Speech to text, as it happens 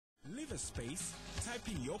a space, type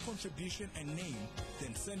in your contribution and name,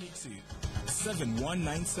 then send it to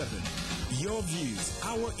 7197. Your views,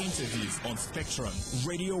 our interviews on Spectrum,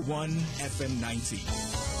 Radio 1 FM 90.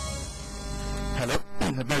 Hello,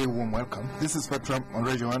 a very warm welcome. This is Spectrum on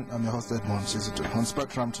Radio 1. I'm your host, Edmond. Kizito. On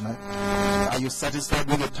Spectrum tonight, are you satisfied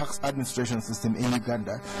with the tax administration system in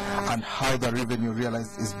Uganda and how the revenue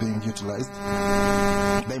realized is being utilized?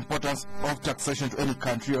 The importance of taxation to any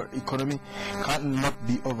country or economy cannot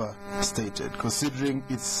be overstated, considering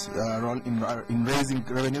its role in raising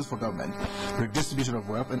revenues for government, redistribution of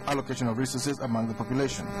wealth, and allocation of resources among the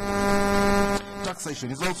population. Taxation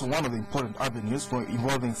is also one of the important avenues for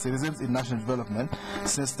involving citizens in national development,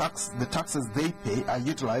 since the taxes they pay are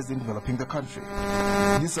utilized in developing the country.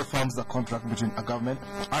 This affirms the contract between a government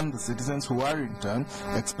and the citizens, who are in turn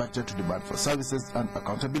expected to demand for services and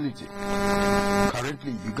accountability.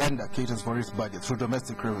 Currently, Uganda caters for its budget through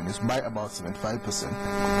domestic revenues by about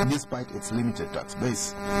 75%, despite its limited tax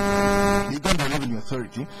base. The Uganda Revenue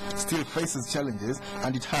Authority still faces challenges,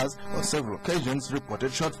 and it has, on several occasions,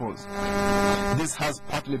 reported shortfalls. This has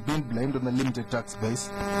partly been blamed on the limited tax base,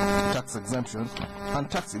 tax exemptions, and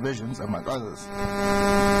tax evasions, among others.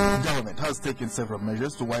 The government has taken several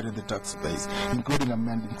measures to widen the tax base, including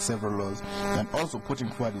amending several laws and also putting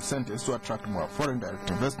forward incentives to attract more foreign direct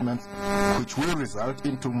investments, which will result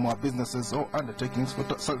into more businesses or undertakings for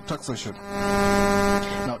taxation.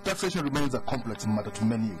 Now, taxation remains a complex matter to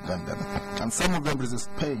many Ugandans, and some of them resist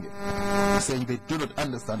paying it, saying they do not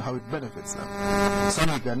understand how it benefits them. Some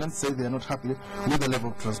Ugandans say they are not happy with the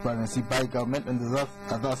level of transparency by government and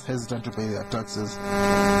are thus hesitant to pay their taxes.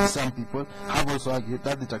 Some people have also argued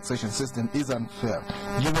that the taxation system is unfair,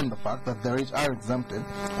 given the fact that the rich are exempted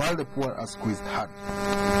while the poor are squeezed hard.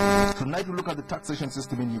 Tonight we look at the taxation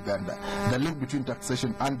system in Uganda, the link between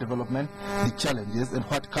taxation and development, the challenges, and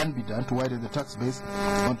what can be done to widen the tax base,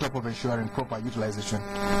 on top of ensuring proper utilization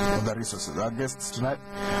of the resources. Our guests tonight,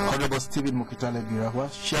 Honorable Stephen Mukitale Birahwa,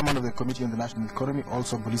 Chairman of the Committee on the National Economy,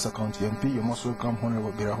 also Bulisa County MP. You're most welcome,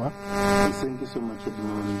 Honorable Birahwa. Thank you so much,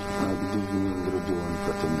 Edmond. Good evening, Radio 1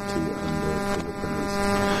 fraternity and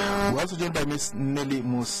fellow. We're also joined by Ms. Nelly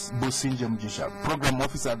Busingye Mugisha, Program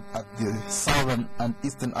Officer at the Southern and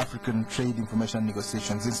Eastern African Trade Information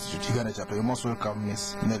Negotiations Institute, Uganda chapter. You're most welcome,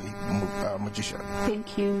 Ms. Nelly Mugisha.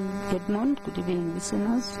 Thank you, Edmond. Good evening,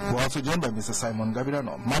 listeners. We're also joined by Mr. Simon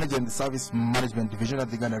Ngabirano, Manager in the Service Management Division at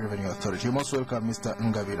the Uganda Revenue Authority. You're most welcome, Mr.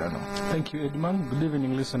 Ngabirano. Thank you, Edmond. Good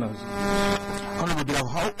evening, listeners. Honorable Birahwa,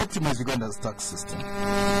 how optimal is Uganda's tax system?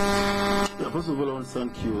 First of all, I want to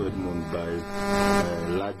thank you, Edmond, by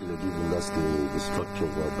largely giving us the structure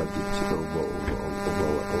of our budget, of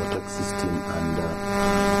our tax system,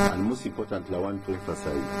 and most importantly, I want to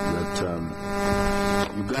emphasize that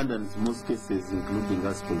Ugandans, in most cases, including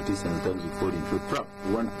us politicians, sometimes we fall into a trap.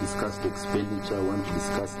 We want to discuss the expenditure, we want to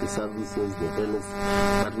discuss the services, the bills,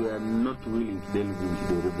 but we are not willing to delve into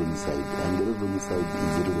the revenue side, and the revenue side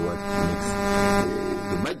is really what makes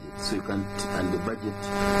the budget. So you can't, and the budget,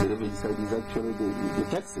 the revenue side is actually the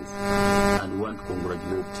taxes. And we want to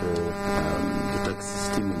congratulate the tax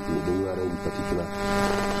system, the URA in particular,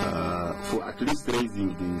 for at least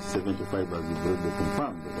raising the 75 as you've already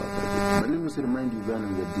confirmed about that. But let me also remind you then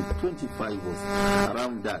that the 25 was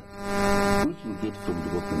around that, which you get from the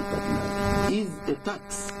development partner, is a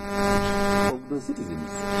tax of the citizens.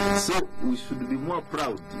 So we should be more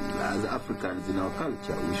proud as Africans in our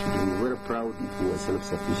culture. We should be very proud if we are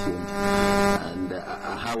self-sufficient, and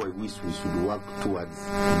how I wish we should work towards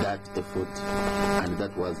that effort, and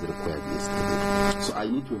that was required yesterday. So I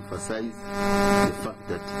need to emphasize the fact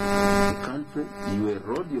that the country, you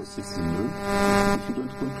erode your system if you don't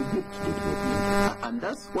contribute to the development. And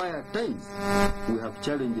that's why at times we have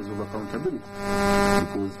challenges of accountability,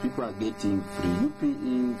 because people are getting free UPE, free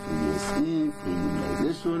USE, free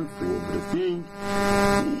immunization, free everything.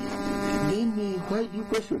 Then why do you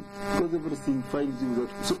question? Because everything finds you that.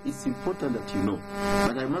 So it's important that you know.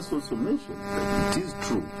 But I must also mention that it is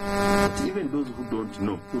true that even those who don't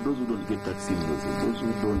know, those who don't get tax invoices, those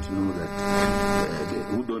who don't know that,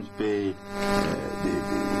 who don't pay the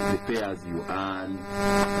pay as you earn,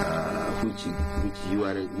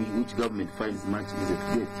 which government finds much easier to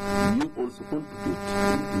get, you also contribute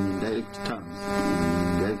in indirect terms, in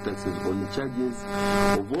indirect taxes on the charges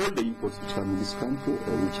of all the imports which come in this country,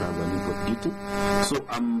 which have an import duty. So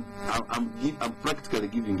I'm practically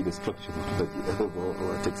giving you the structure of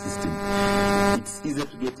our tax system. It's easier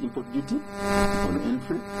to get import duty on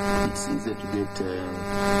entry. It's easier to get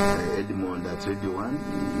Edmond at Radio 1.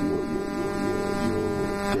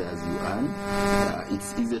 pay as you earn.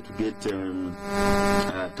 It's easier to get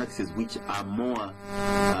taxes which are more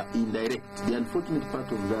indirect. The unfortunate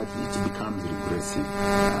part of that, it becomes regressive.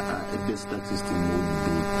 A best tax system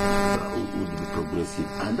would be progressive,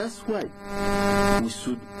 and that's why we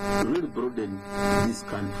should really broaden this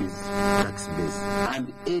country's tax base,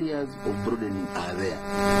 and areas of broadening are there.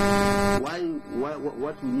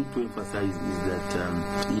 What we need to emphasize is that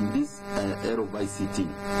in this era of ICT,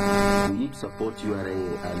 we need to support URA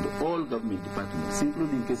and all government departments,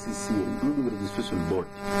 including KCC, including the registration board,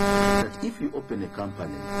 that if you open a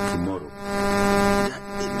company tomorrow,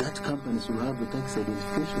 that company should have a tax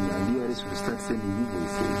identification and URA should start sending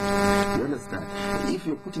invoices. You understand? If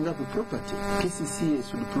you're putting up a property, KCC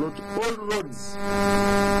should plot all roads.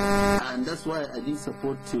 And that's why I didn't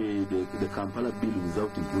support the Kampala bill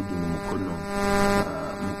without including Mukono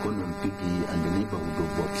Mpigi and the neighborhood of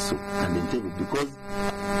Wakiso and Entebbe, because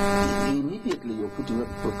immediately you're putting up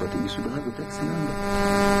a property, you should have a tax number.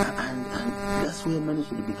 And that's where money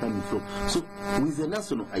should be coming from. So with the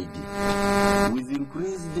national ID, with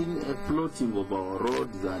increased plotting of our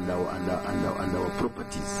roads and our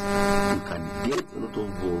properties, you can get a lot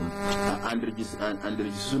of and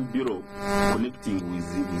registration bureau connecting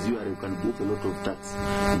with you, you can get a lot of tax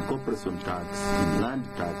in corporation tax, in land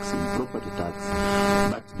tax, in property tax.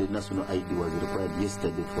 But the national ID was required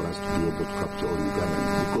yesterday for us to be able to capture all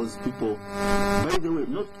Ugandans, because people, by the way,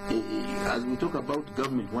 not as we talk about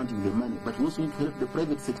government wanting the money, but we also need to help the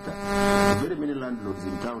private sector. Very many landlords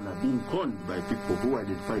in town are being conned by people who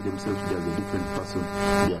identify themselves as a different person.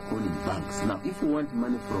 They are owning banks. Now, if we want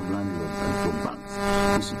money from landlords and from banks,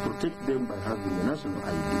 we should protect them by having a national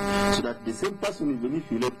ID, so that the same person, even if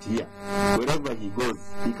he left here, wherever he goes,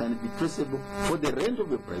 he can be traceable for the rent of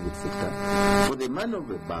the private sector, for the money of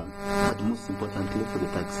a bank, but most importantly for the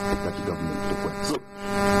tax that the government requires. So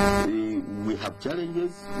we have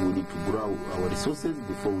challenges. We need to grow our resources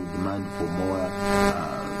before we demand for more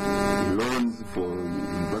loans for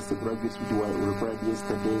university graduates, which were required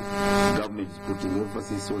yesterday. Government is putting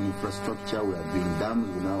emphasis on infrastructure. We are doing dams.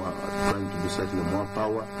 We now are trying to do slightly more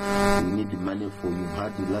power. We need the money for, you've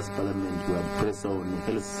had the last parliament, we had pressure on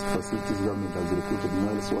health facilities. Government has recruited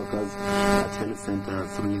more health workers at health center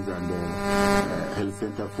 3s and health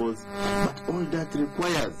center 4s. But all that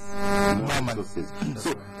requires more resources.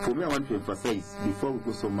 So for me, I want to emphasize, before we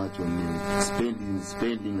go so much on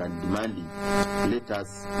spending and demanding, let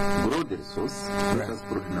us grow the resource, let us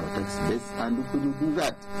broaden our tax base, and if we do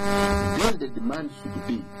that, then the demand should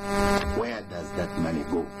be, where does that money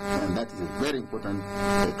go? And that is a very important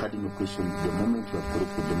cardinal question. The moment you have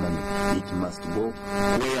collected the money, it must go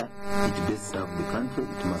where it best serves the country,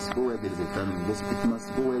 it must go where there is a return on investment, it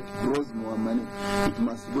must go where it grows more money, it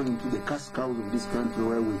must go into the cash cows of this country,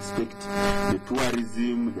 where we expect the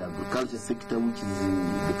tourism, the agriculture sector, which is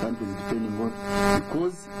the country is depending on,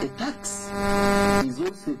 because a tax is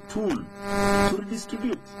also a tool to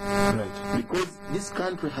redistribute. Right. Because this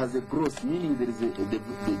country has a growth, meaning there is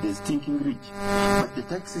the stinking rich, but the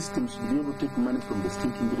tax system should be able to take money from the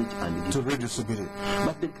stinking rich and to redistribute it.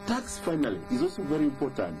 But the tax finally is also very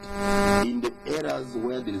important in the areas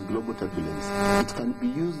where there is global turbulence. It can be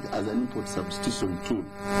used as an import substitution tool.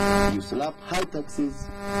 You slap high taxes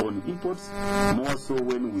on imports, more so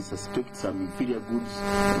when we suspect some inferior goods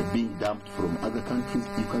being dumped from other countries.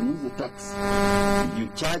 You can use the tax. You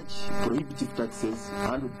charge prohibitive taxes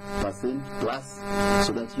 100% plus,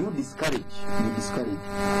 so that you discourage this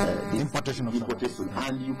importation,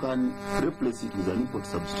 and you can replace it with an import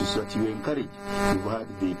substitute, so that you encourage. You've heard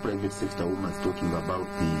the private sector women talking about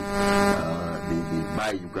the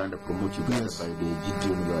Buy Uganda, Promote Uganda, yes, by the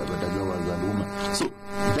Gideon, Badagawas and women. So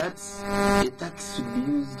that's a tax should be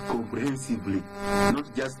used comprehensively,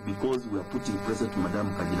 not just because we are putting pressure to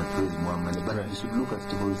Madam Kajina to raise more money, but we should look at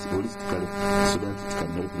it holistically, so that it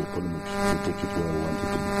can help the economy to take it where we want it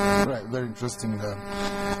to be. Right, very interesting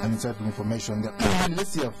and insightful information there.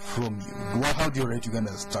 Let's hear from you. How do you rate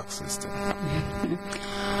Uganda's tax system?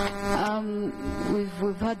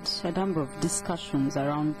 We've had a number of discussions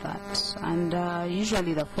around that, and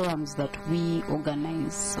usually the forums that we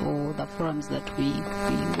organize, or the forums that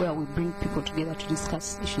where we bring people together to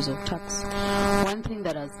discuss issues of tax, one thing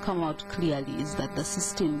that has come out clearly is that the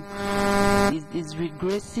system is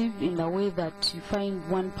regressive in the way that you find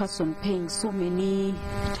one person paying so many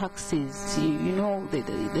taxes. You know,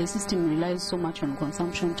 the system relies so much on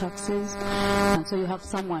consumption taxes, and so you have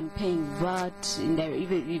someone paying VAT,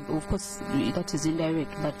 even of course that is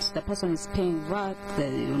indirect, but the person is paying VAT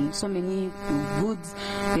on so many goods.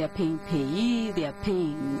 They are paying payee, they are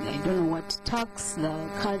paying I don't know what tax. tax, the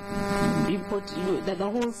card import, the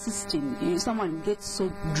whole system. Someone gets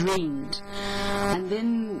so drained, and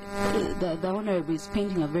then the Honorable is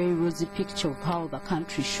painting a very rosy picture of how the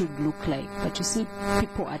country should look like. But you see,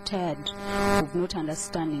 people are tired of not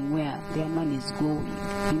understanding where their money is going.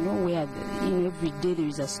 Where every day there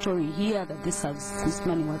is a story here that this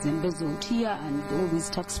money was embezzled here, and all these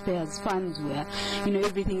taxpayers' funds where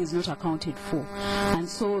everything is not accounted for,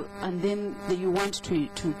 and then you want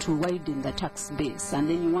to widen the tax base, and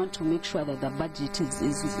then you want to make sure that the budget is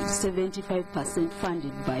 75%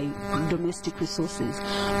 funded by domestic resources.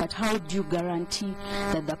 But how do you guarantee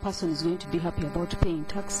that the person is going to be happy about paying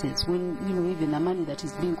taxes when even the money that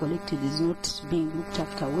is being collected is not being looked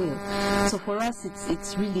after well? So for us,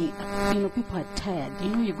 it's really people are tired.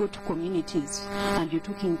 You go to communities and you're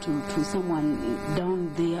talking to someone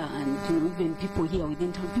down there, and even people here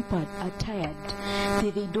within town, people are tired.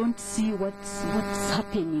 They don't see what's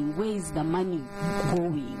happening. Where is the money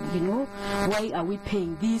going? Why are we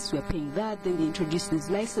paying this? We're paying that. Then they introduce these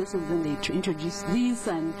licenses. Then they introduce this,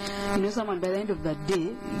 and someone by the end of the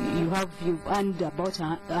day, you've earned about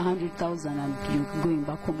 100,000, and you're going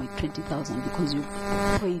back home with 20,000 because you've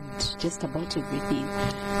paid just about everything.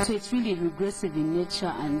 So it's really regressive in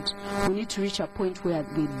nature, and we need to reach a point where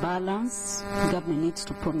with balance, the government needs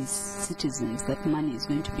to promise citizens that money is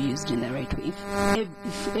going to be used in the right way.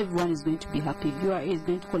 If everyone is going to be happy, if URA is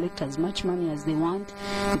going to collect as much money as they want,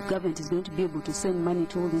 if government is going to be able to send money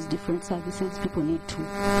to all these different services, people need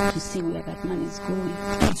to see where that money is going.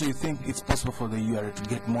 So you think it's possible for the URA to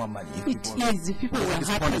get more money? If people were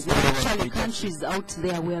happy, there are actually countries out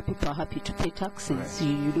there where people are happy to pay taxes. Right.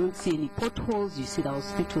 You don't see any potholes. You see the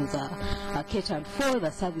hospitals are catered for,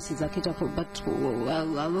 the services are catered for. But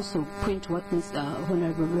I'll also point to what Mr.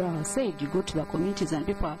 Honorable Birahwa said. You go to the communities and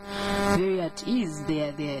people are very at ease.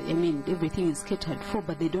 Everything is catered for,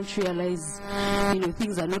 but they don't realize,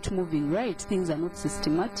 things are not moving right. Things are not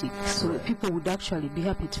systematic. So people would actually be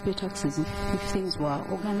happy to pay taxes if things were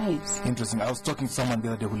organized. Interesting. I was talking to someone the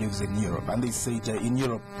other day who lives in Europe, and they said in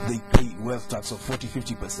Europe they pay wealth tax of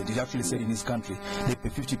 40-50%. He actually said in his country they pay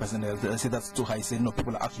 50%. I said that's too high. He said no,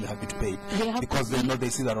 people are actually happy to pay it because they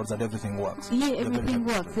see the roads and everything works. Yeah, everything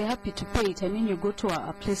works. They're happy to pay it. You go to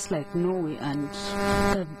a place like Norway, and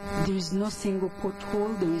there is no single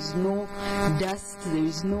pothole, there is no dust, there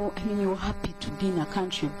is no. You're happy to be in a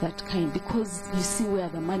country of that kind because you see where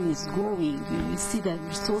the money is going. You see the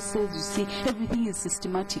resources. You see everything is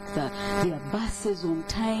systematic. There are buses on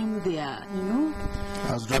time.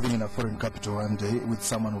 I was driving in a foreign capital one day with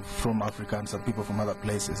someone from Africa and some people from other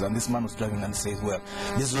places, and this man was driving and says, "Well,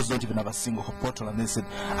 these roads don't even have a single pothole," and they said,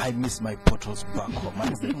 "I miss my potholes back home."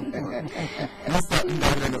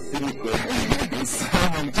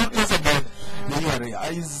 Someone talk to us about the area.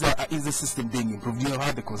 Is the system being improved? You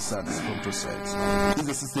have the concerns from two sides. Is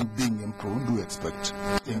the system being improved? Do you expect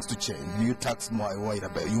things to change? Do you tax more? You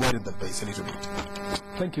widen the base a little bit?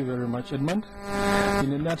 Thank you very much, Edmond.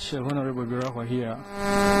 In a nutshell, Honorable Birahwa here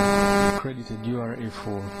credited URA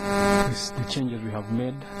for the changes we have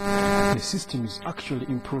made. The system is actually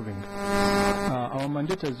improving. Our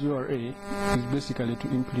mandate as URA is basically to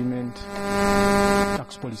implement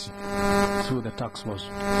tax policy through the tax laws.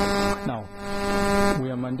 Now, we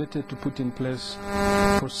are mandated to put in place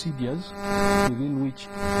procedures within which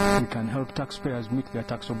we can help taxpayers meet their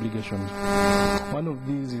tax obligations. One of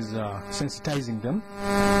these is sensitizing them.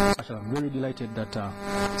 Actually, I'm very delighted that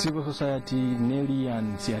civil society, Nelly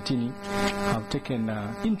and Siatini have taken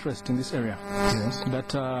interest in this area. Yes.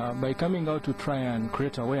 That by coming out to try and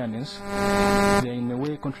create awareness, they're in a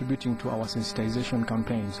way contributing to our sensitization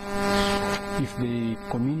campaigns. If the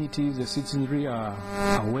communities, the citizenry are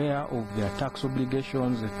aware of their tax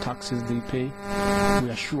obligations, the taxes they pay, we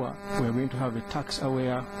are sure we are going to have a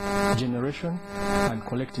tax-aware generation, and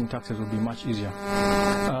collecting taxes will be much easier.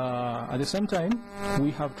 At the same time,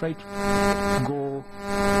 we have tried to go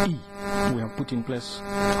E. We have put in place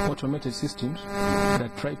automated systems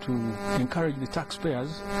that try to encourage the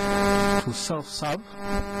taxpayers to self-serve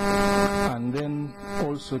and then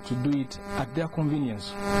also to do it at their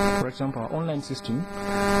convenience. For example, our online system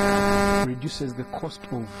reduces the cost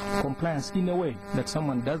of compliance in a way that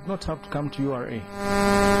someone does not have to come to URA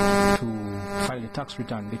to file a tax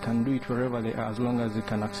return. They can do it wherever they are as long as they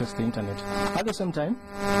can access the internet. At the same time,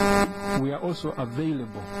 we are also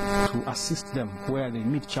available to assist them where they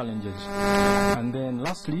meet challenges. And then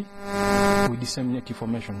lastly, we disseminate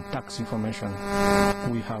information, tax information.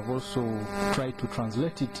 We have also tried to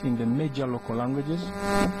translate it in the major local languages.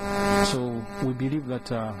 So we believe that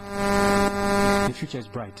the future is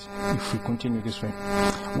bright if we continue this way.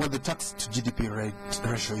 Well, the tax to GDP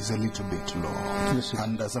ratio is a little bit low. Yes,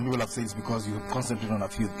 and some people have said it's because you concentrate on a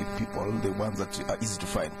few people, the ones that are easy to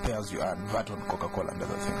find, pay as you earn, VAT on Coca-Cola and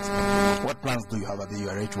other things. What plans do you have at the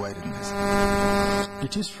URA to widen this?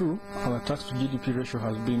 It is true, our tax to GDP ratio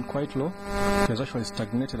has been quite low. It has actually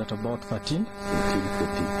stagnated at about 13.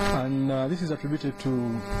 And this is attributed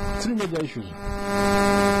to three major issues.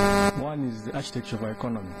 One is the architecture of our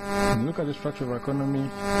economy. When you look at the structure of our economy,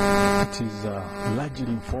 it is largely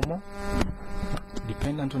informal,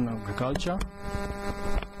 dependent on agriculture.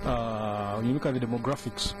 When you look at the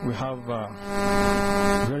demographics, we have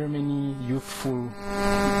very many youthful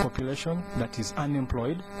population that is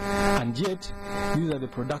unemployed, and yet these are the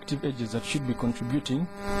productive ages that should be contributing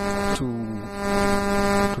to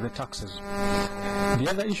the taxes. The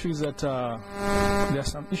other issue is that there are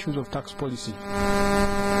some issues of tax policy.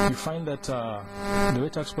 You find that the way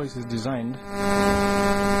tax policy is designed,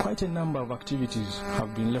 quite a number of activities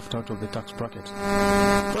have been left out of the tax bracket.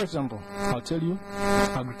 For example, I'll tell you,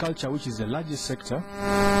 agriculture, which is the largest sector,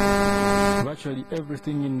 virtually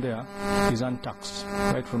everything in there is untaxed,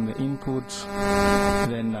 right from the inputs.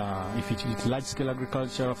 Then if it is large-scale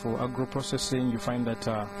agriculture for agro-processing, you find that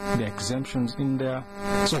there are exemptions in there.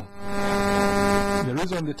 So the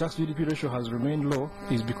reason the tax GDP ratio has remained low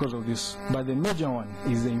is because of this. But the major one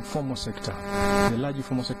is the informal sector. The large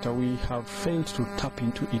informal sector, we have failed to tap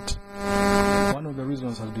into it. One of the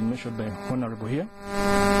reasons has been mentioned by Honorable here,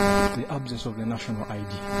 the absence of the national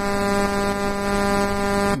ID.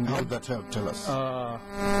 How would that help? Tell us.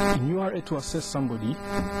 In URA, to assess somebody,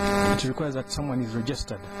 it requires that someone is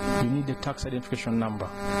registered. You need a tax identification number.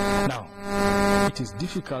 Now, it is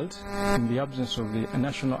difficult in the absence of the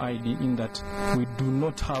national ID in that we do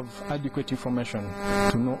not have adequate information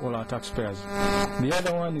to know all our taxpayers. The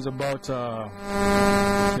other one is about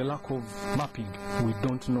the lack of mapping. We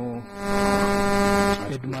don't know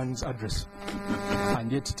Edmond's address,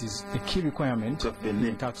 and yet it is a key requirement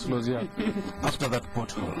in tax laws here. After that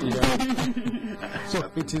pothole. Yeah. So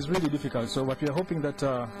it is really difficult. So what we are hoping that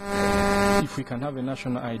if we can have a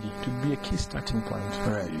national ID to be a key starting point.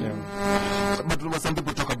 Right. Yeah. But some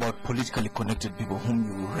people talk about politically connected people whom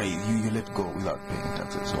you let go without paying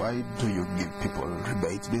taxes. Why do you give people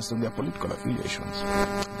rebates based on their political affiliations?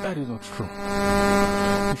 That is not true.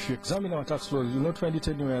 If you examine our tax laws, you'll not find it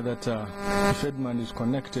anywhere that if Edmond is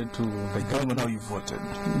connected to the government, how you voted,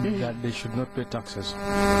 that they should not pay taxes.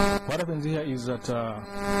 What happens here is that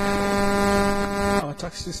our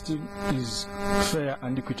tax system is fair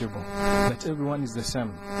and equitable, that everyone is the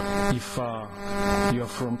same. If you are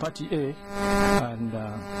from party A and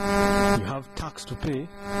you have tax to pay,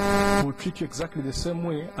 we'll treat you exactly the same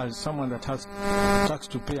way as someone that has tax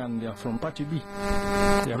to pay and they are from party B.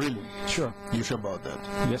 Yeah. Really? Sure. You sure about that?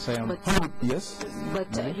 Yes, I am. But, yes? But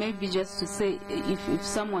maybe just to say, if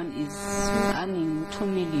someone is earning 2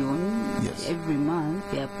 million every month,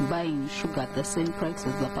 they are buying sugar at the same price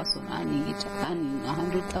as the person earning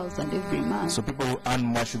 100,000 every month. So people who earn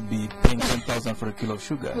more should be paying 10,000 for a kilo of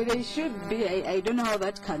sugar? Well, they should be. I don't know how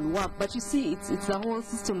that can work, but you see, it's the whole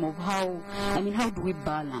system of how do we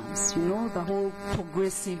balance, the whole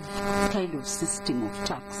progressive kind of system of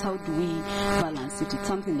tax. How do we balance it? It's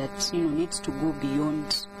something that, needs to go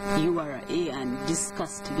beyond URA and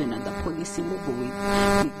discussed even at the policy level with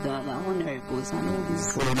the honorables and all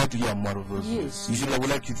these. Well, I'd like to hear more of those. Yes. I would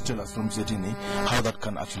like you to tell us from Zetini how that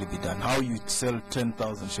can actually be done. How you sell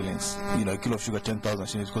 10,000 shillings, a kilo of sugar 10,000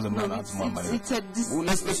 shillings because the man has more money.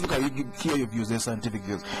 Let's look at hear your views, their scientific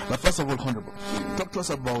views. But first of all, Honorable, talk to us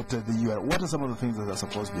about the URA. What are some of the things that they're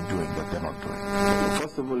supposed to be doing that they're not doing?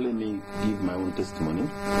 First of all, let me give my own testimony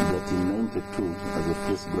that in 92, as a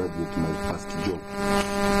fresh graduate, my first job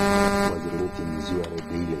was relating with URA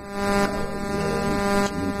daily. I was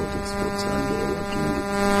in import exports and working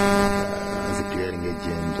as a clearing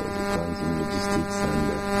agent of the funds in logistics.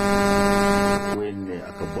 And when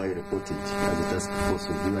Akabai reported as a task force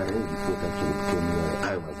of URA, before it actually became URA,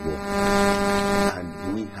 I was there. And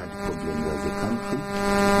we had problems as a country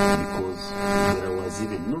because there was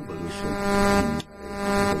even no valuation in URA.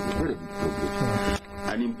 It was a very big problem.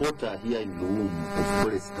 An importer here in Luum of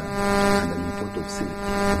polyester and an import of silk,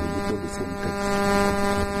 they pay the same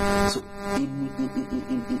tax. So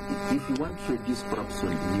if you want to reduce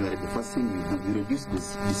corruption in URA, the first thing you do, you reduce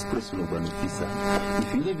this discretion of an officer.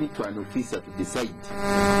 If you leave it to an officer to decide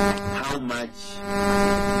how much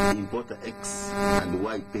importer X and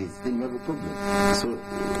Y pays, then you have a problem. So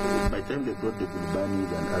by the time they brought the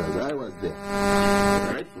Gulbanis and others, I was there.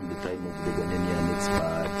 Right from the time of the Ghanaian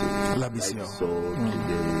expert, to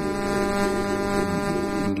the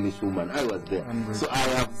English woman, I was there. So I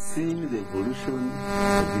have seen the evolution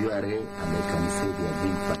of URA, and I can say they are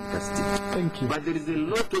being fantastic. Thank you. But there is a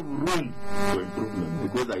lot of room for improvement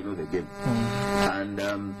because I know the game. And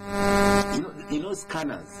you know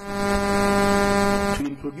scanners. To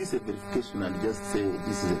introduce a verification and just say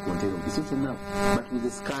this is a container, it's not enough. But with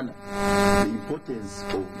a scanner, the importance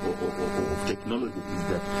of technology is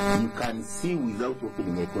that you can see without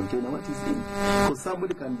opening a container what is in. Because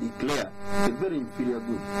somebody can declare a very inferior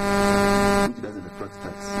good which doesn't attract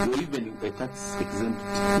tax. Or even a tax exempt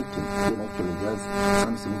item then actually has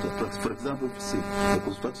something which attracts. For example, if you say a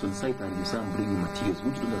construction site and you say I'm bringing materials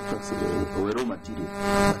which don't attract or a raw material,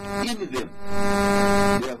 but in them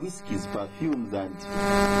there are whiskies, perfumes, and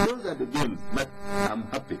those are the games. But I'm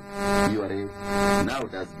happy URA now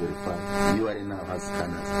does verify. URA now has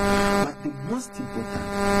scanners. But the most important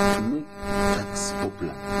to make tax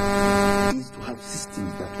popular is to have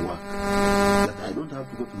systems that work. That I don't have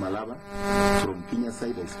to go to Malaba. From Kenya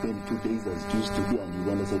side I spend 2 days as it used to be, and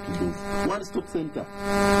Uganda side 2 days. One stop center.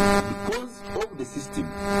 Because of the system,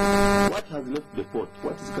 what has left the port,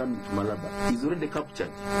 what is coming to Malaba, is already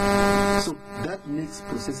captured. So that makes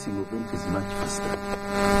processing of entries much faster.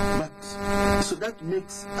 But so that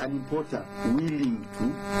makes an importer willing to,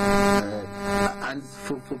 and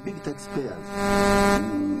for big taxpayers,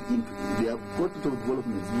 they have got lot of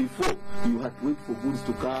developments. Before, you had to wait for goods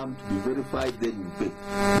to come, to be verified, then you pay.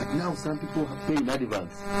 But now some people have paid in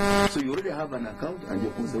advance. So you already have an account and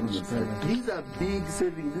you're concerning yourself. These are big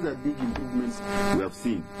savings, these are big improvements we have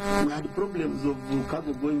seen. We had problems of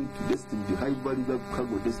cargo going to destined, the high value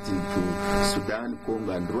cargo destined to Sudan,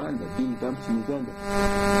 Congo, and Rwanda being dumped in Uganda.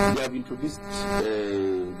 They have introduced,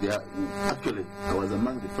 actually, I was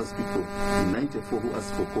among the first people in '94 who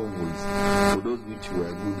asked for convoys for those which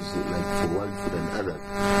were goods like for World Food and others.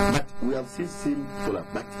 But we have seen follow-up.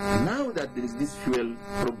 But now that there is this fuel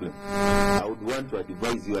problem, I would want to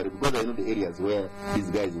advise you, because I know the areas where these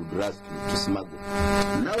guys would rush to smuggle.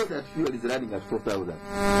 Now that fuel is running at 4,000,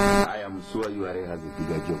 I am sure URA has a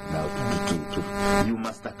bigger job now to you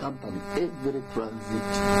must accompany every transit.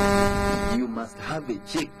 You must have a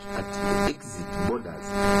check at exit borders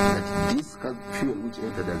that this fuel which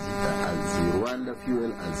entered as Rwanda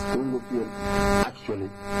fuel, as Congo fuel, actually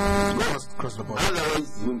cross the border. Otherwise,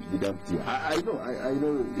 it's going to be dumped here. I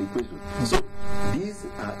know the equation. So these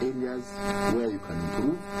are areas where you can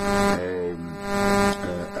improve,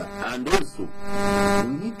 and also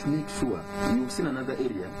we need to make sure. You've seen another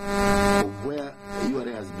area of where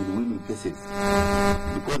URA has been winning cases,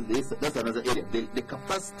 because that's another area. The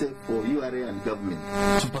capacity for URA and government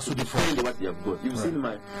to pursue the what you have got. You've seen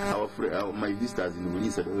my visitors in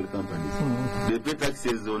Bulisa, the oil companies. They pay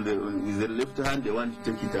taxes with the left hand. They want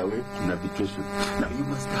to take it away in arbitration. Now you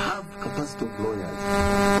must have capacity of lawyers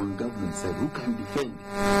on government side who can defend.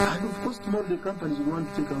 And of course, tomorrow the companies will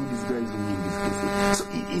want to take out these guys who win these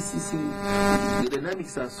cases. So the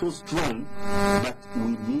dynamics are so strong, but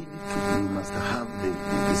we must have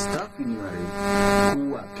the staff in URA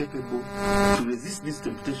who are capable to resist these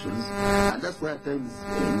temptations. And that's why at times,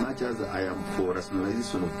 much as I am for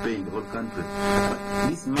rationalization of paying the whole country, but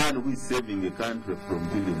this man who is saving the country from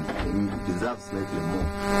billions deserves slightly more,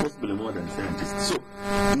 possibly more than scientists. So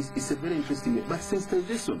it's a very interesting way. But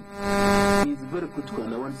sensitization is very critical,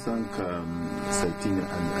 and I want to thank Saitina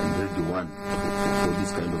and Radio 1 for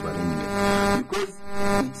this kind of arrangement, because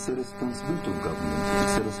it's a responsibility of government,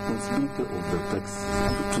 it's a responsibility of the taxes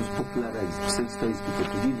to popularize, to sensitize people,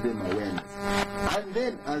 to give them awareness. And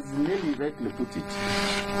then, as Nelly rightly put it,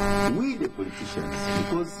 we the politicians,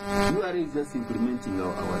 because URA is just implementing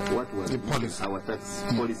our tax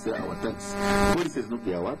policy, our tax policy is not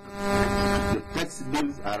their work. The tax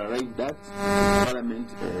bills are arrived at, Parliament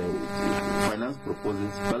finance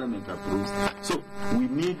proposals, Parliament approves. So we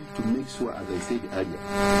need to make sure, as I said earlier,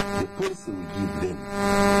 the policy we give them.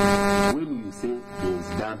 When you say there is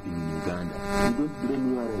dumping in Uganda, you don't blame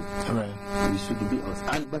URA. Right. We should be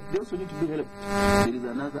outside. But they also need to be helped. There is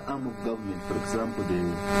another arm of government, for example,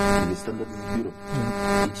 the Standards Bureau.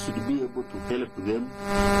 It should be able to help them,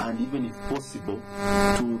 and even if possible,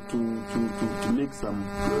 to make some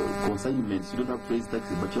consignments. You don't have to raise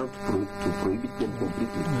taxes, but you have to prohibit them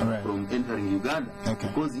completely from entering Uganda.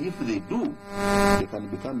 Because if they do, they can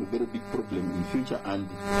become a very big problem in future, and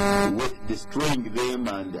destroying them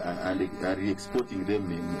and re-exporting them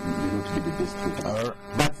may not be the best way.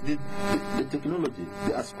 But the technology,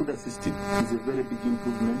 the Ascuda system, is a very big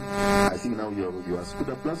improvement. I think now you are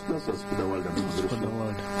Ascuda Plus or Ascuda World.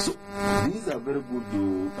 So these are very good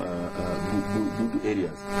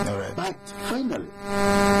areas. But finally,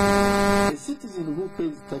 a citizen who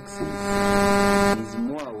pays taxes is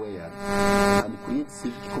more aware and creates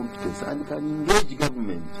civic competence and can engage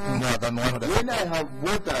government. More than one of them. When I have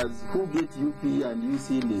voters who get UP and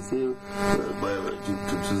UC, they say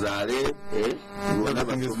to Zare,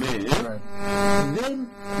 then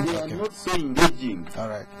they are not so engaging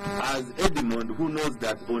as Edmond, who knows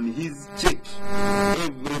that on his check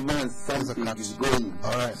every month something is going.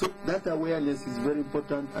 So that awareness is very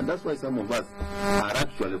important, and that's why some of us are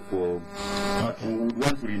actually for who would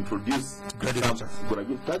want to introduce graduate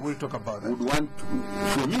tax. We'll talk about that. Would want to,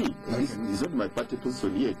 for me, it's not my party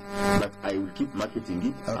position yet, but I will keep marketing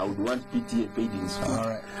it. I would want PTA paid in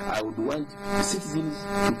school. I would want citizens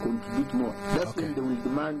to contribute more. That's when they will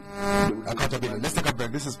demand accountability. Let's take a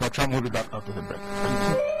break. This is Spectrum. We'll be back after the break.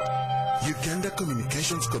 Uganda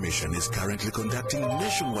Communications Commission is currently conducting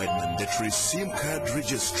nationwide mandatory SIM card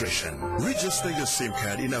registration. Register your SIM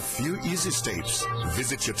card in a few easy steps.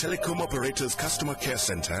 Visit your telecom operator's customer care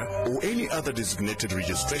center or any other designated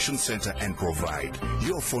registration center and provide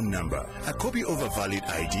your phone number, a copy of a valid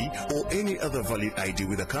ID or any other valid ID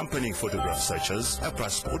with accompanying photographs such as a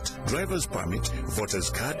passport, driver's permit,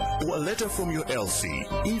 voter's card, or a letter from your LC.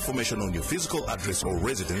 Information on your physical address or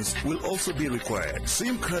residence will also be required.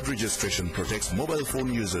 SIM card registration protects mobile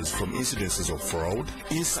phone users from incidences of fraud,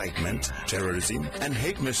 incitement, terrorism, and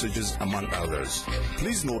hate messages, among others.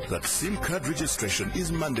 Please note that SIM card registration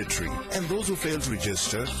is mandatory, and those who fail to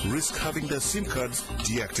register risk having their SIM cards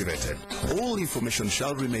deactivated. All information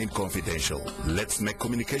shall remain confidential. Let's make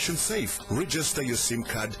communication safe. Register your SIM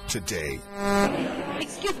card today.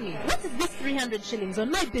 Excuse me, what is this 300 shillings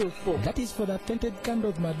on my bill for? That is for the tinted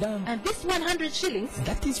candles, madam. And this 100 shillings?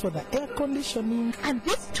 That is for the air conditioning. And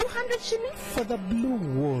this 200 shillings? For the blue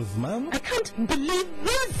walls, ma'am. I can't believe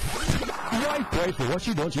this! Why pray for what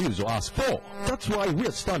you don't use or ask for? That's why we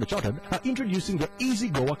at Standard Chartered are introducing the Easy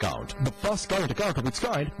Go account, the first current account of its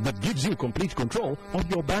kind that gives you complete control of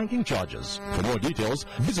your banking charges. For more details,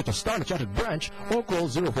 visit a Standard Chartered branch or call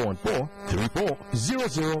 0414 34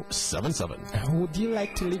 0077. Would you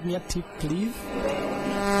like to leave me a tip, please?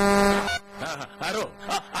 Hello,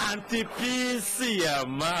 Auntie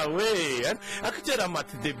my way. Actually, I'm at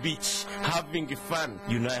the beach having fun.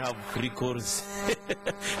 You know, I have 3 calls.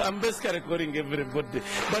 I'm basically recording everybody.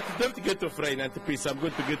 But don't get off right now, Auntie Peace. I'm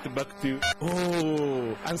going to get back to you.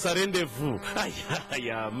 Oh, answer rendezvous.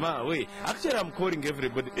 Yeah, my way. Actually, I'm calling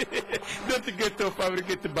everybody. Don't get off. I will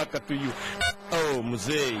get back to you. Oh,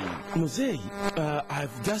 Muzei,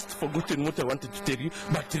 I've just forgotten what I wanted to tell you,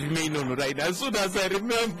 but remain on right. As soon as I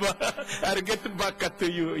remember, I'll get back to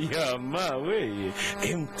you. Yeah, my way.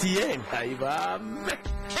 MTN,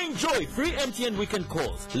 enjoy free MTN weekend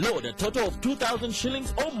calls. Load a total of 2,000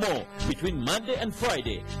 shillings or more between Monday and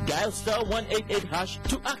Friday. Dial *188#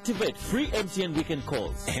 to activate free MTN weekend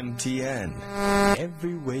calls. MTN,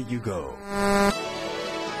 everywhere you go.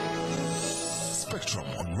 Spectrum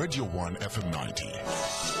on Radio 1 FM 90.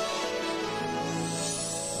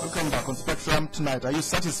 Welcome back on Spectrum tonight. Are you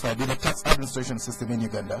satisfied with the tax administration system in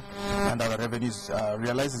Uganda and our revenues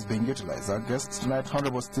realizes being utilized? Our guests tonight,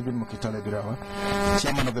 Honorable Stephen Mukitale Birahwa,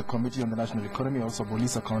 Chairman of the Committee on the National Economy, also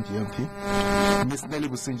Bulisa County MP, Ms. Nelly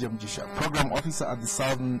Busingye Mugisha, Program Officer at the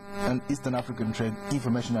Southern and Eastern African Trade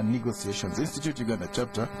Information and Negotiations Institute-Uganda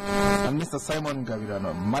Chapter, and Mr. Simon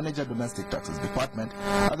Ngabirano, Manager Domestic Taxes Department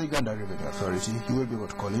at the Uganda Revenue Authority. He will be able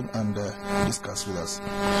to call in and discuss with us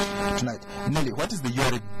tonight. Nelly, what is the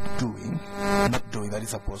URA not doing that is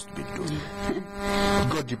supposed to be doing?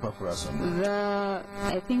 Go deeper for us on that.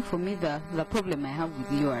 I think for me the problem I have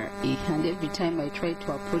with URA, and every time I try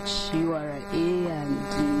to approach URA and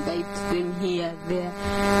invite them here, there,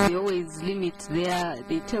 they always limit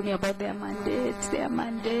they tell me about their mandates,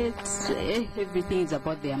 everything is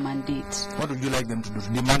about their mandate. What would you like them to do? To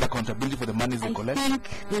demand accountability for the monies they collect? I think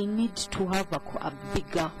they need to have a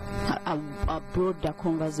bigger, a broader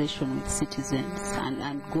conversation with citizens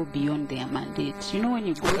and go beyond their mandate. You know, when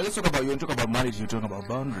you go... Let's talk about, you talk about marriage, you talk about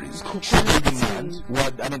boundaries. Should they demand,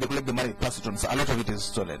 they collect the money, pass it on, so a lot of it is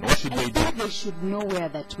stolen. What should they do? I think they should know where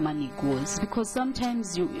that money goes, because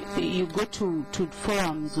sometimes you go to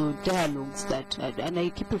forums or dialogues that, and I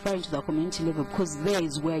keep referring to the community level, because there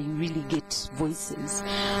is where you really get voices.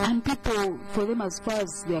 And people, for them, as far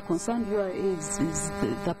as they are concerned, you is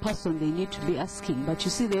the person they need to be asking. But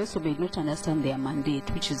you see, they also may not understand their mandate,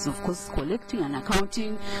 which is, of course, collecting and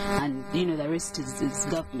accounting, and, you know, the rest is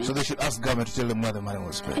government. So they should ask government to tell them where the money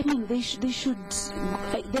was spent. I mean, they should,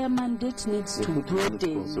 their mandate needs to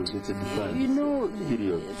broaden. You know,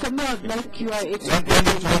 for me, I'd like your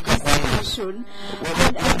explanation.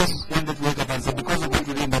 Because of what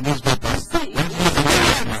we read in the newspapers.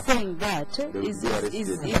 I'm saying that is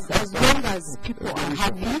as long as people are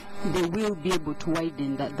happy, they will be able to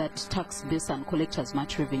widen that tax base and collect as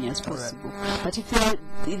much revenue as possible. But if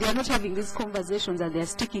they are not having these conversations and they are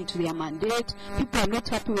sticking to their mandate, people are not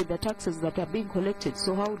happy with the taxes that are being collected.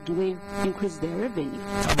 So how do they increase their revenue?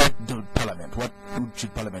 How about the Parliament? What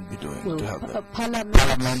should Parliament be doing to help them?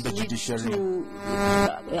 Parliament, the judiciary.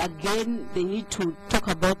 Again, they need to talk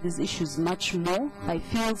about these issues much more. I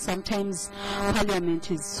feel sometimes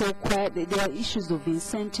Parliament is so quiet. There are issues of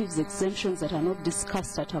incentives, exemptions that are not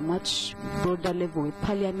discussed at a much broader level with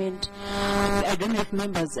Parliament. I don't know if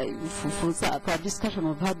members, for a discussion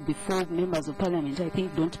I've had before, members of Parliament, I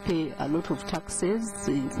think, don't pay a lot of taxes.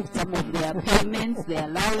 Some of their payments, their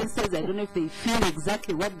allowances, I don't know if they feel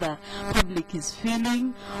exactly what the public is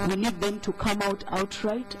feeling. We need them to come out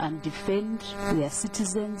outright and defend their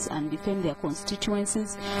citizens and defend their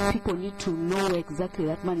constituencies. People need to know exactly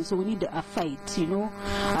that money. So we need a fight, you know,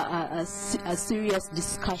 a serious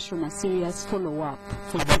discussion, a serious follow-up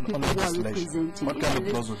for the people who are representing. What kind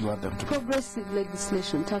of laws would you want them to do? Progressive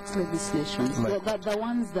legislation, tax legislation, the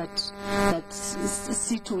ones that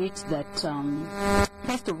see to it that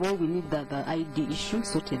first of all, we need the ID issue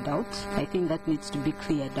sorted out. I think that needs to be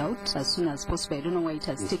cleared out as soon as possible. I don't know why it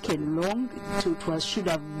has taken long. It should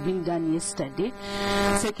have been done yesterday.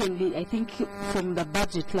 Secondly, I think from the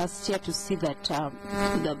budget last year to see that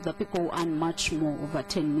the people who earn much more, over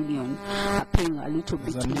 10 million, are paying a little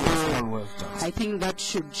bit more. I think that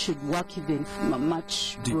should work even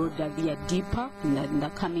much broader, deeper in the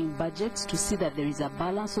coming budgets, to see that there is a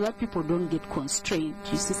balance so that people don't get constrained.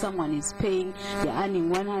 You see, someone is paying, they're earning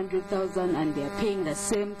 100,000 and they're paying the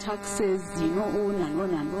same taxes, you know, on and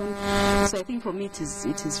on and on. So I think for me it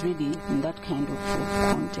is really in that kind of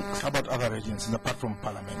context. How about other agencies apart from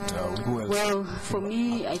Parliament? Who else? Well, for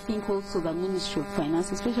me, I think also the Ministry of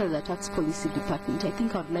Finance, especially the Tax Policy Department, I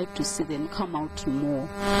think I'd like to see them come out more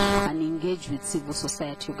and engage with civil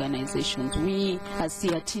society organizations. We, as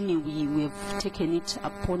Siatini, we have taken it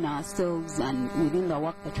upon ourselves, and within the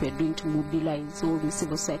work that we're doing, to mobilize all the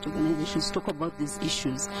civil society organizations, talk about these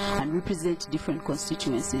issues and represent different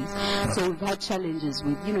constituencies. So we've had challenges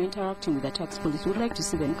with, you know, interacting with the tax policy. We'd like to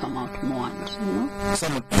see them come out more, and, you know.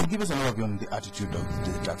 Someone, give us an overview on the attitude of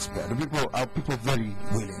the taxpayer. Are people very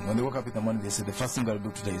willing? When they wake up in the morning, they say the first thing I'll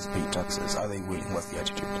do today is pay taxes. Are they willing? What's the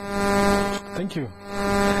attitude? Thank you.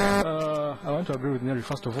 I want to agree with Nelly,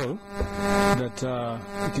 first of all, that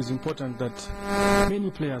it is important that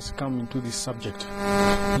many players come into this subject.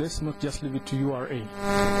 Let's not just leave it to URA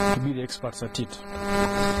to be the experts at it.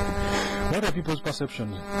 What are people's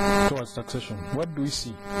perceptions towards taxation? What do we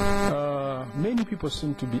see? Many people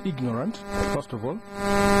seem to be ignorant, first of all,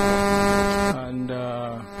 and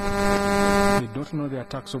they don't know their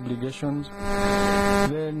tax obligations.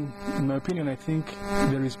 Then, in my opinion, I think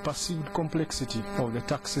there is perceived complexity of the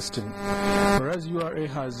tax system. Whereas URA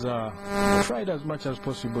has tried as much as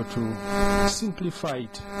possible to simplify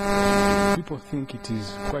it, people think it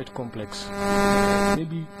is quite complex.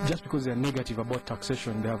 Maybe just because they are negative about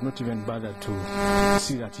taxation, they have not even bothered to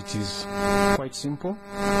see that it is quite simple.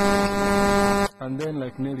 And then,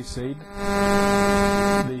 like Nelly said,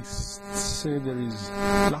 they say there is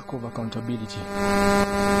lack of accountability.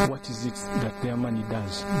 What is it that their money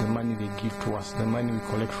does? The money they give to us, the money we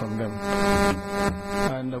collect from them.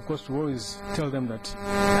 And of course, we always tell them that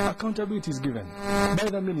accountability is given by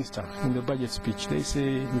the minister in the budget speech. They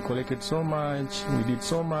say we collected so much, we did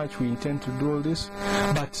so much, we intend to do all this.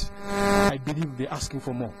 But I believe they're asking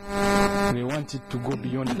for more. They want it to go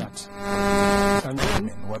beyond that. And then,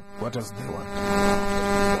 what else they want?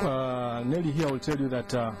 Nelly here will tell you that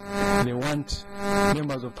they want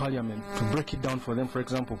members of parliament to break it down for them, for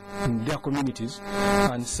example, in their communities,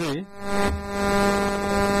 and say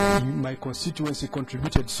my constituency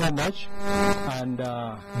contributed so much, and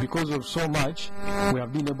because of so much, we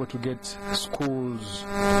have been able to get schools.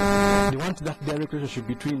 They want that direct relationship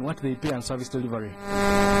between what they pay and service delivery.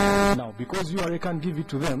 Now, because URA can't give it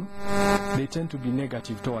to them, they tend to be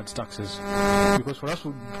negative towards taxes. Because for us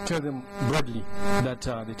to tell them broadly that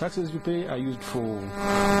the taxes you pay are used for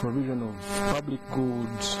provision of public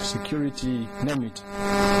goods, security, name it.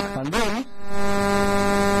 And then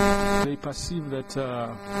they perceive that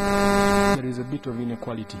there is a bit of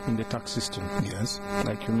inequality in the tax system. Yes.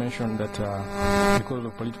 Like you mentioned that because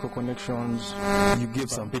of political connections, you give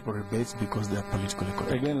some people rebates because they are politically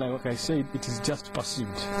connected. Again, like I said, it is just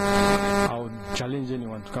perceived. I would challenge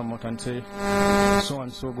anyone to come out and say so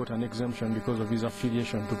and so got an exemption because of his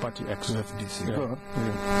affiliation to party X. FDC. Yeah.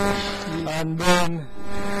 Yeah. And then,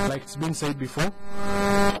 like it's been said before,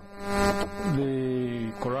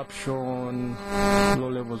 the corruption, low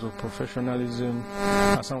levels of professionalism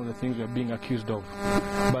are some of the things we are being accused of.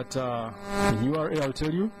 But in URA, I'll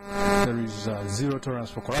tell you, there is zero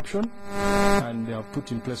tolerance for corruption, and they have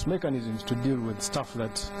put in place mechanisms to deal with staff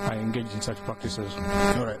that are engaged in such practices.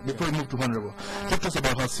 All right, before we move to Honorable, talk to us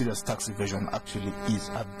about how serious tax evasion actually is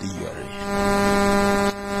at the URA.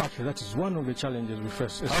 Actually, that is one of the challenges we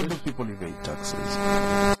face. How do people evade taxes?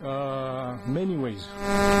 Many ways.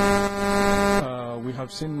 We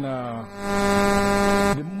have seen there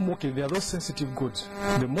are those sensitive goods.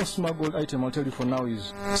 The most smuggled item, I'll tell you for now,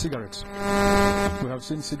 is cigarettes. We have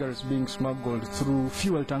seen cigarettes being smuggled through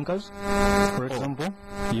fuel tankers, for example.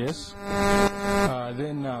 Yes.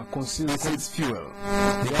 Then concealed. It's fuel.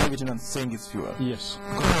 They are getting and saying it's fuel. Yes.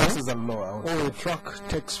 Because taxes are lower. Or a truck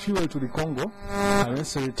takes fuel to the Congo, and when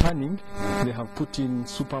they're returning, they have put in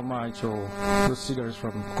Supermatch or those cigarettes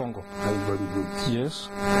from Congo. Very good. Yes.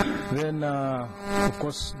 Then, of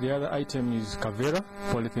course, the other item is Kavera,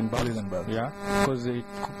 polythene bags. Yeah, because they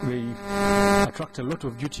attract a lot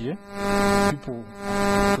of duty. People,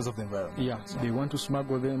 because of the environment. Yeah, they want to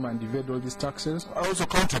smuggle them and evade all these taxes. Also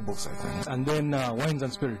counter books, I think. And then wines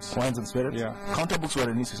and spirits. Wines and spirits? Yeah. Counter books were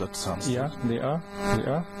an issue at some stage. Yeah, they are. They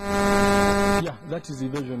are. Yeah, that is the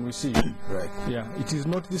evasion we see. Right. Yeah, it is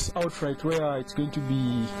not this outright where it's going to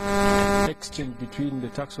be exchange between the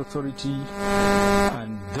tax authority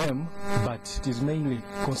and them, but it is mainly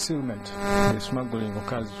concealment. The smuggling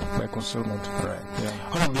occurs by concealment. Right. Yeah.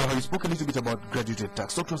 Hold on, you spoke a little bit about graduated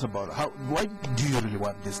tax. Talk to us about why do you really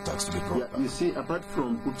want this tax to be brought back? You see, apart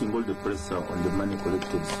from putting all the pressure on the money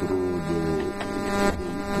collected through the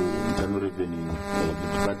internal revenue, the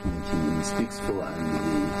department speaks for, and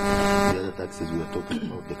the other taxes we are talking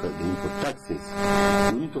about, the import taxes,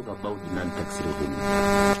 when you talk about the non-tax revenue,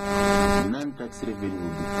 non-tax revenue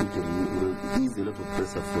will ease a lot of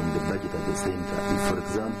pressure from the budget at the center. If, for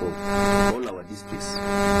example, all our districts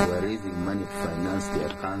were raising money to finance their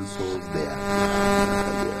councils, their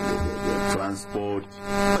transport,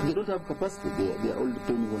 but they don't have capacity. They are all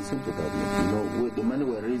depending on central government. You know, where the money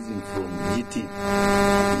we're raising from GT,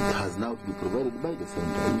 it has now to be provided by the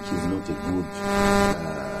center, which is not a good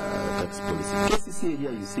tax policy. KCC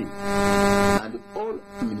here, you see, and all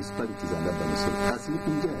municipalities and urban are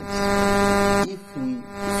sleeping giants. If we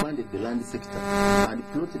funded the land sector and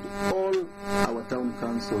plotted all our town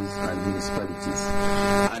councils and municipalities,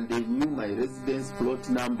 and they knew my residence plot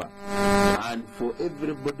number, and for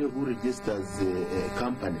everybody who registers a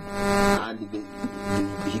company, and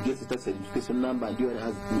he gets a tax identification number, and URA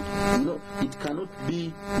has, it cannot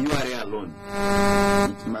be URA alone.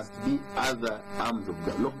 It must be other arms of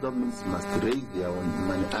government. Local governments must raise their own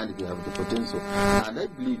money, and they have the potential. And I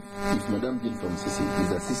believe if Madam Jean from CC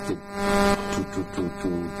is assisted to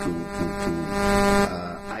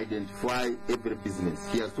identify every business.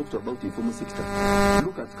 He has talked about the informal sector.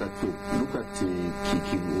 Look at Katwe, look at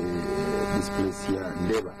this place here,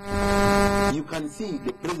 Ndeba. You can see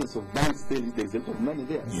the presence of banks there. There's a lot of money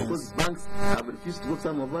there. Yes. Because banks have refused to go to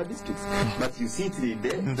some of our districts. But you see it in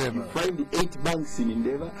there, you find 8 banks in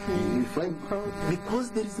Ndeba, you find, because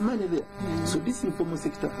there is money there. So this informal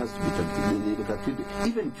sector has to be targeted.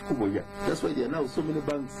 Even Chikuboya. That's why there are now so many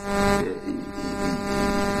banks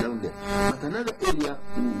down there. But another area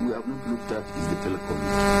we have not looked at is the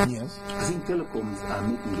telecoms. Yes. I think telecoms are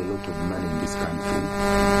making a lot of money in this country.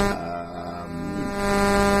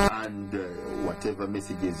 And what whatever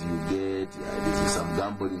messages you get, there's some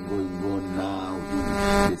gambling going on now,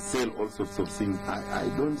 they sell all sorts of things. I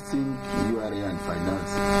don't think URA and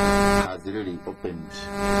finance has really opened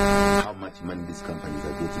how much money these companies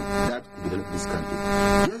are getting. That could help this country.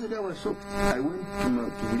 The other day I was shocked. I went to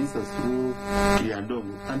Bulisa through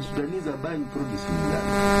Kiandongo, and Sudanese are buying produce in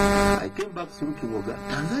Uganda. I came back through Kiwoga,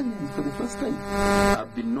 Tanzanians for the first time.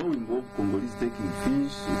 I've been knowing of Congolese taking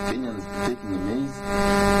fish, Kenyans taking maize.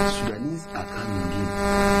 Sudanese are coming in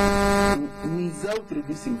without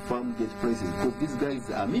reducing farm gate prices, because these guys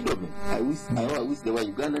are middlemen. I wish they were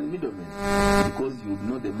Ugandan middlemen, because you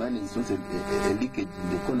know the money is not a leakage in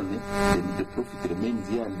the economy. Then the profit remains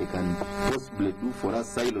here, and they can possibly do for us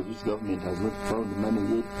silos which government has not found the money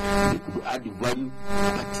yet. They could add value.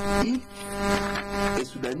 But if a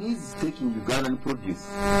Sudanese is taking Ugandan produce,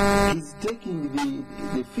 he's taking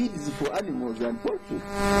the feeds for animals and poultry.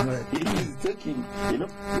 Right. He is taking,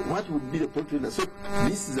 what would be the poultry? So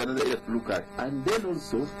this is another area to look at. And then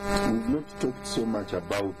also, we've not talked so much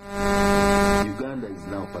about Uganda is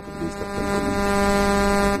now part of the East African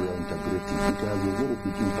community. We are integrating. It has a very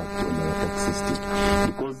big impact on our tax system,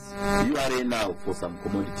 because URA now for some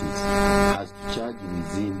commodities has to charge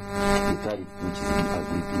within the tariff which is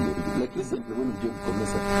agreed in the region. Like recently when we joined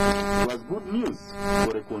COMESA, it was good news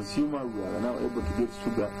for a consumer. We are now able to get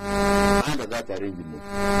sugar under that arrangement.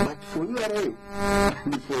 But for URA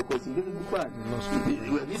and for a consumer fund,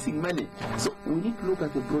 we are missing money. So we need to look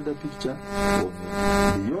at a broader picture of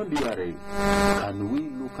beyond URA. And we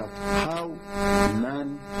look at how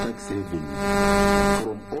non-tax revenue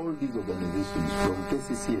from all these organizations, from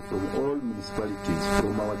KCCA, from all municipalities,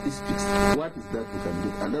 from our districts, what is that we can do?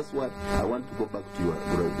 And that's what I want to go back to your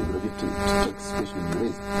tax question you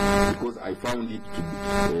raised, because I found it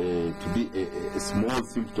to be a small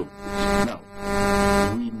symptom. Now,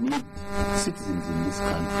 we need citizens in this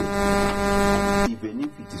country, even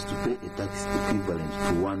if it is to pay a tax equivalent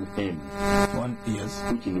to 1 M, 1 years,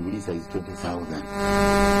 which in Bulisa is 20,000,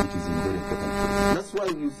 which is very important. That's why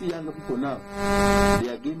you see younger people now, they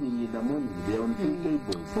are gaming in the morning, they are on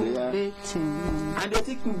tables, they are and they are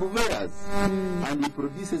taking buveras, and the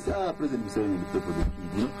producers President Museveni will pay for the kid,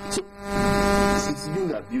 So it's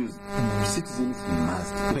being abused. Citizens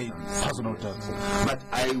must pay personal tax. But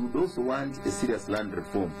I would also want a serious land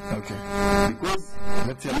reform. Okay. Because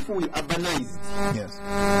if we urbanize it, yes.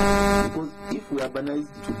 Because if we urbanize it,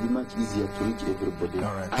 it will be much easier to reach everybody.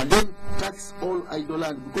 All right. And then tax all idle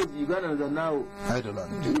land, because Ugandans are now idle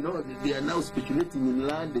land. They are now speculating in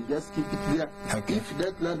land. They just keep it there. Okay. If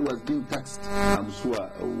that land was being taxed, I'm sure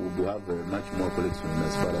we would have much more collection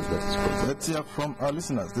as far as that is concerned. Let's hear from our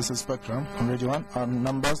listeners. This is Spectrum on Radio 1. Our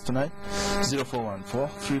numbers tonight: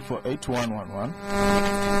 0414-348-111,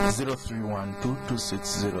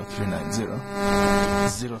 0312-260-390,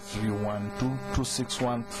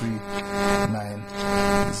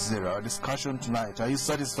 0312-261-390. Our discussion tonight: are you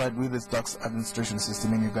satisfied with the tax administration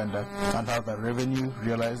system in Uganda and how the revenue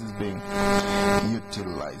realized is being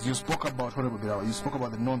utilized? You spoke about, Honorable Birahwa, you spoke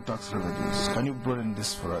about the non-tax revenues. Can you broaden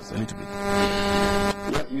this for us a little bit?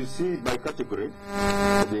 Yeah, you see, by category,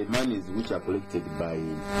 the monies which are collected by,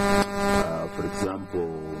 for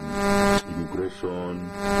example, immigration,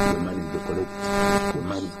 the monies they collect, the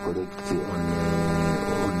monies collected on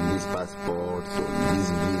these passports, on these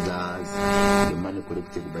visas, the money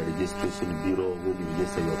collected by registration bureau when you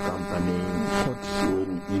register your company,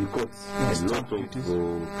 in courts, a lot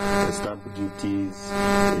of stamp duties,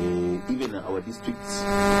 even our districts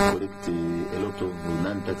collect a lot of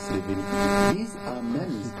non-tax revenue. These are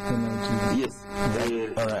monies. Yes.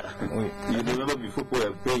 You remember before we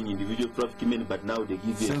were paying individual trafficking men, but now they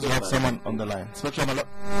give you. Since we have someone on the line. Spectrum, hello.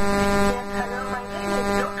 Yes, hello. My name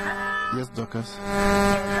is Dorcas. Yes, Dorcas. Yes, I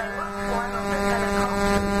work for one of the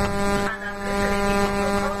telecoms, and I'm listening to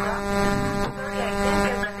your program. Sorry, I didn't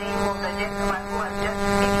get the name of the gentleman who was just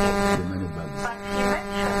speaking. But he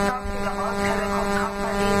mentioned something about telecom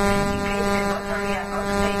companies. He paid the lottery and not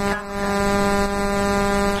paying taxes.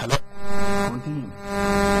 Hello. Continue.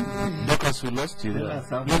 Dorcas, we lost you there.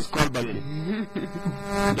 Please call back.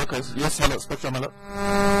 Dorcas, yes, hello. Spectrum, hello.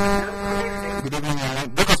 Good evening.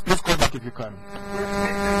 Dorcas, please call back if you can.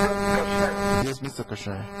 Yes, Mr.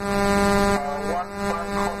 Kashai.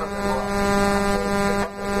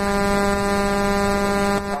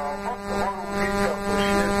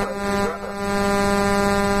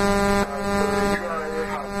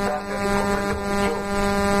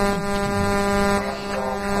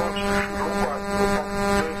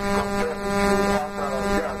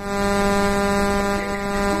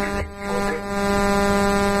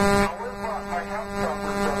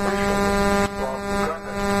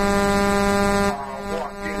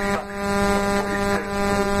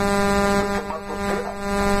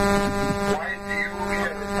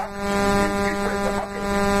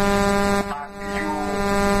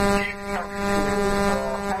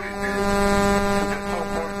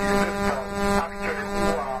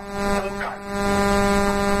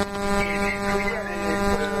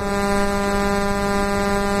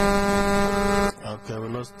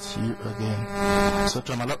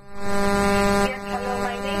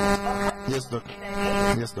 Doc.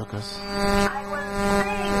 Yes, Doctors. I was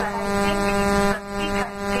saying that I think the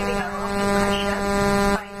speaker is giving a wrong impression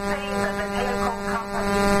by saying that the telecom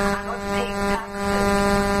companies cannot take taxes on the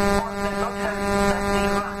lotteries that they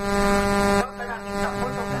run. Not that I'm in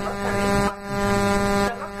support of the lotteries, but the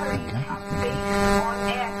lotteries are based on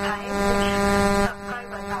airtime, which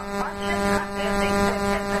subscribers have purchased, and then they send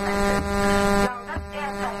SMSs. Now that airtime is taxed with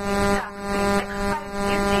excise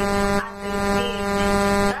duty, and they need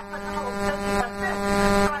that's a total of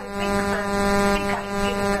 30%. So I think the speaker is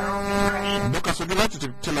giving the wrong impression. Doctors, would you like to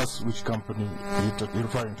tell us which company you're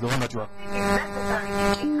referring to, the one that you are? It is necessary to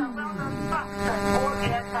keep a well-known fact that all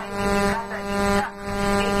airtime in Uganda is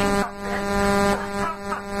taxed 18%. I'm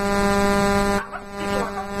not speaking on behalf of the government, I'm just speaking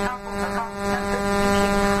as a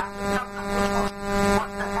what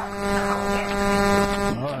the tax is around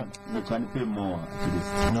airtime. All right. You can pay more to this.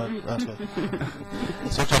 No, okay.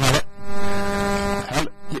 So, Chamala.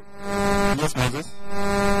 Yes, Moses.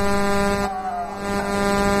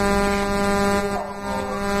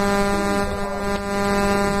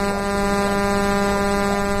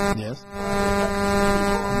 Yes.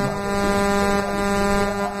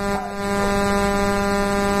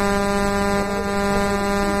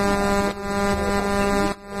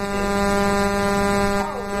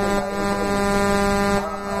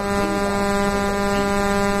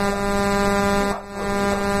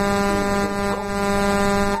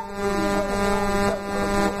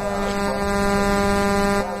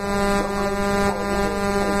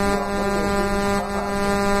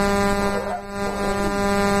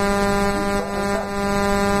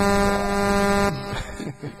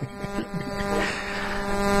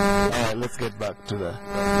 Let's get back to the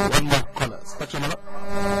one more caller.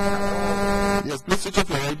 Yes, please switch off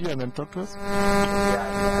your radio and then talk to us.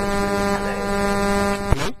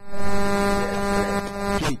 Play?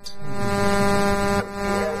 Plate.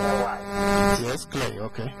 Yes, Clay,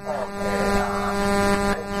 okay.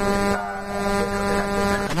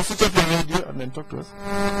 Can you switch off your radio and then talk to us?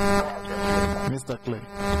 Mr. Clay.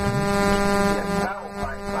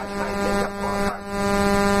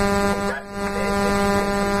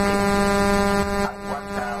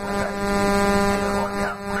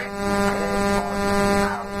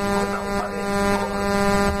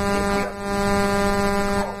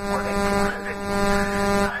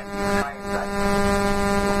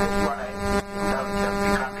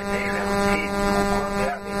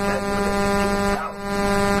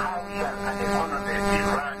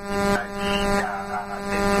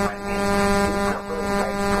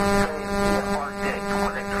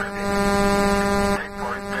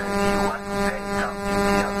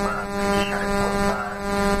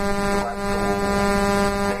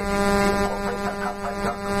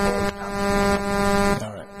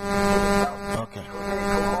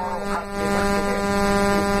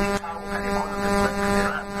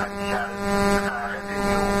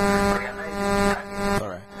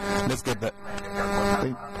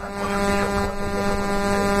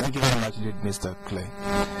 Mr. Clay.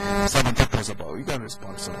 Someone talk to us about. You can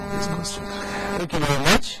respond to some of these questions. Thank you very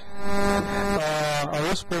much. I'll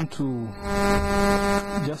respond to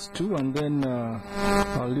just two, and then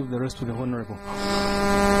I'll leave the rest to the Honorable.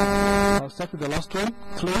 I'll start with the last one,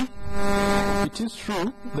 Clay. It is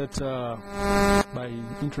true that by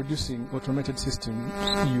introducing automated systems,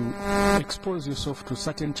 you expose yourself to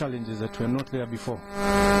certain challenges that were not there before.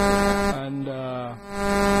 And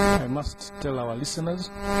I must tell our listeners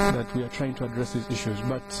that we are trying to address these issues,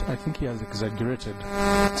 but I think he has exaggerated.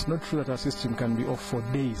 It's not true that our system can be off for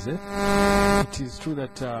days. It is true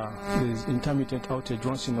that there is intermittent outage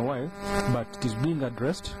once in a while, but it is being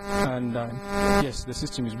addressed, and yes, the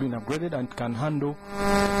system is being upgraded and can handle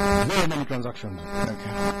very many transactions.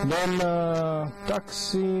 Okay. Then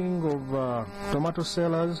taxing of tomato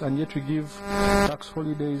sellers, and yet we give tax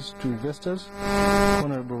holidays to investors.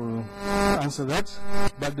 Honorable will answer that.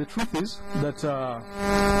 But the truth is that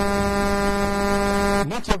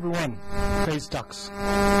not everyone pays tax.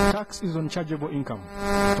 Tax is on chargeable income.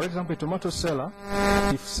 For example, a tomato seller,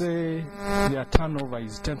 if say their turnover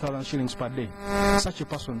is 10,000 shillings per day, such a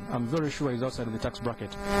person, I'm very sure, is outside of the tax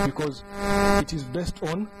bracket because it is based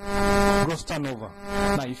on gross turnover.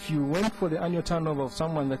 Now, if you went for the annual turnover of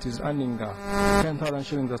someone that is earning 10,000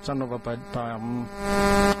 shillings as turnover per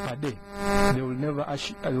day, they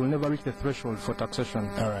will never reach the threshold for taxation.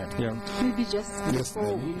 All right. Yeah. Maybe just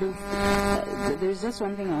before we look, there's just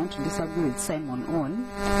one thing I want to disagree with Simon on,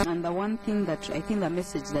 and the one thing that I think the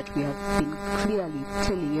message that we have been clearly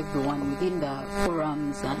telling everyone within the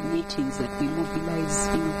forums and meetings that we mobilize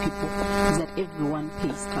people is that everyone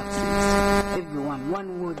pays taxes. Everyone,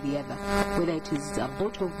 one way or the other, whether it is a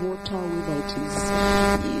bottle of water, whether it is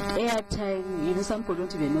airtime. Some people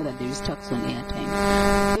don't even know that there is tax on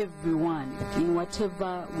airtime. Everyone, in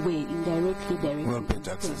whatever way, indirectly, directly, will pay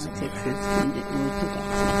taxes.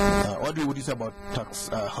 What would you say about tax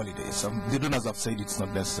holidays? The donors have said it's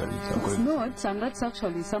not necessary. It's not, and that's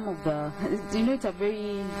actually some of the. It's a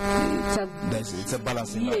very. It's a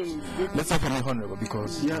balancing act. Let's have an honorable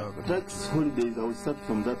because. Tax holidays. I will start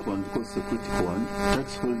from that one because it's a critical one.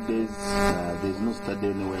 Tax holidays. There's no study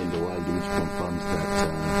anywhere in the world which confirms that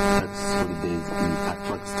tax holidays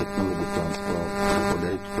attracts technology transfer or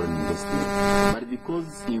direct foreign investment. But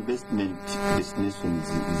because investment destination is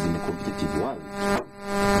in a competitive world,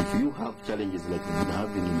 if you have challenges like you've been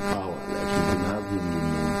having in power, like you've been having in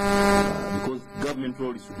because government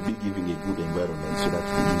role is to be giving a good environment so that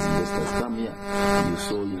these investors come here. You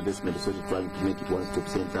saw investment authority trying to make it one-stop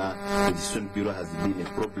center. The decision bureau has been a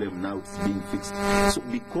problem, now it's being fixed. So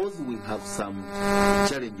because we have some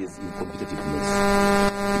challenges in competitiveness,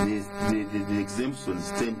 the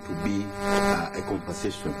exemptions tend to be a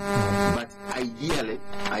compensation. But ideally,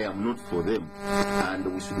 I am not for them, and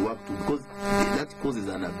we should work to, because that causes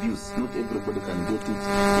an abuse. Not everybody can get it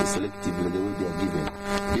selectively the way they are given.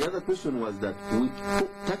 The other question was that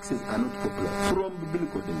taxes are not popular from the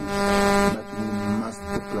biblical definition, but we must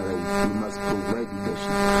popularize, we must provide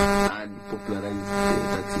leadership and popularize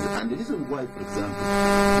taxes. And the reason why, for example,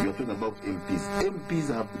 you're talking about MPs. MPs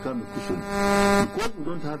have become a cushion because we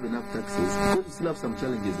don't have enough taxes, because we still have some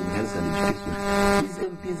challenges in health and education. These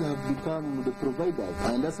MPs have become the providers,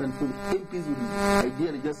 and that's unfair. MPs would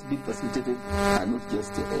ideally just be facilitated and not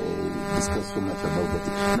just discuss so much about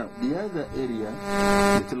that. Now, the other area,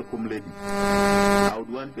 the telecom lady, I would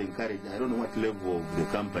want to encourage, I don't know what level of the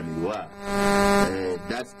company you are,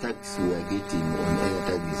 that tax we are getting on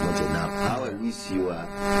airtime is not enough. How I wish you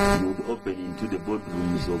would open into the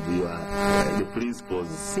boardrooms of your the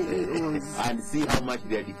principals and see how much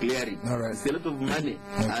they are declaring. It's a lot of money,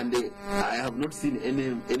 and I have not seen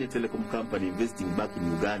any telecom company investing back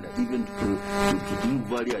in Uganda, even to do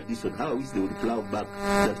value addition. How I wish they would plow back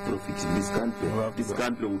that profit in this country. This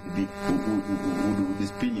country would be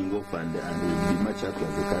spinning off and would be much happier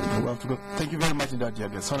as a country. We have to go. Thank you very much indeed, dear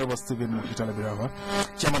guest. Honorable Stephen Mukitale Birahwa,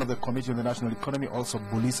 Chairman of the Committee on the National Economy, also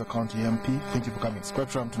Bulisa County MP. Thank you for coming.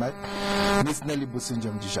 Spectrum tonight. Miss Nelly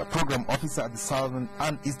Busingye, Mugisha, Program Officer at the Southern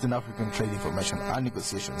and Eastern African Trade Information and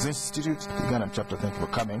Negotiations Institute-Uganda Chapter. Thank you for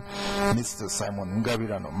coming. Mr. Simon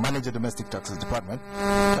Ngabirano, Manager Domestic Taxes Department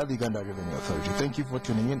at the Uganda Revenue Authority. Thank you for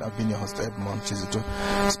tuning in. I've been your host, Edmond Kizito.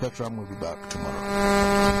 Spectrum will be back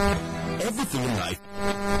tomorrow. Everything in life,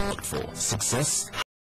 look for success.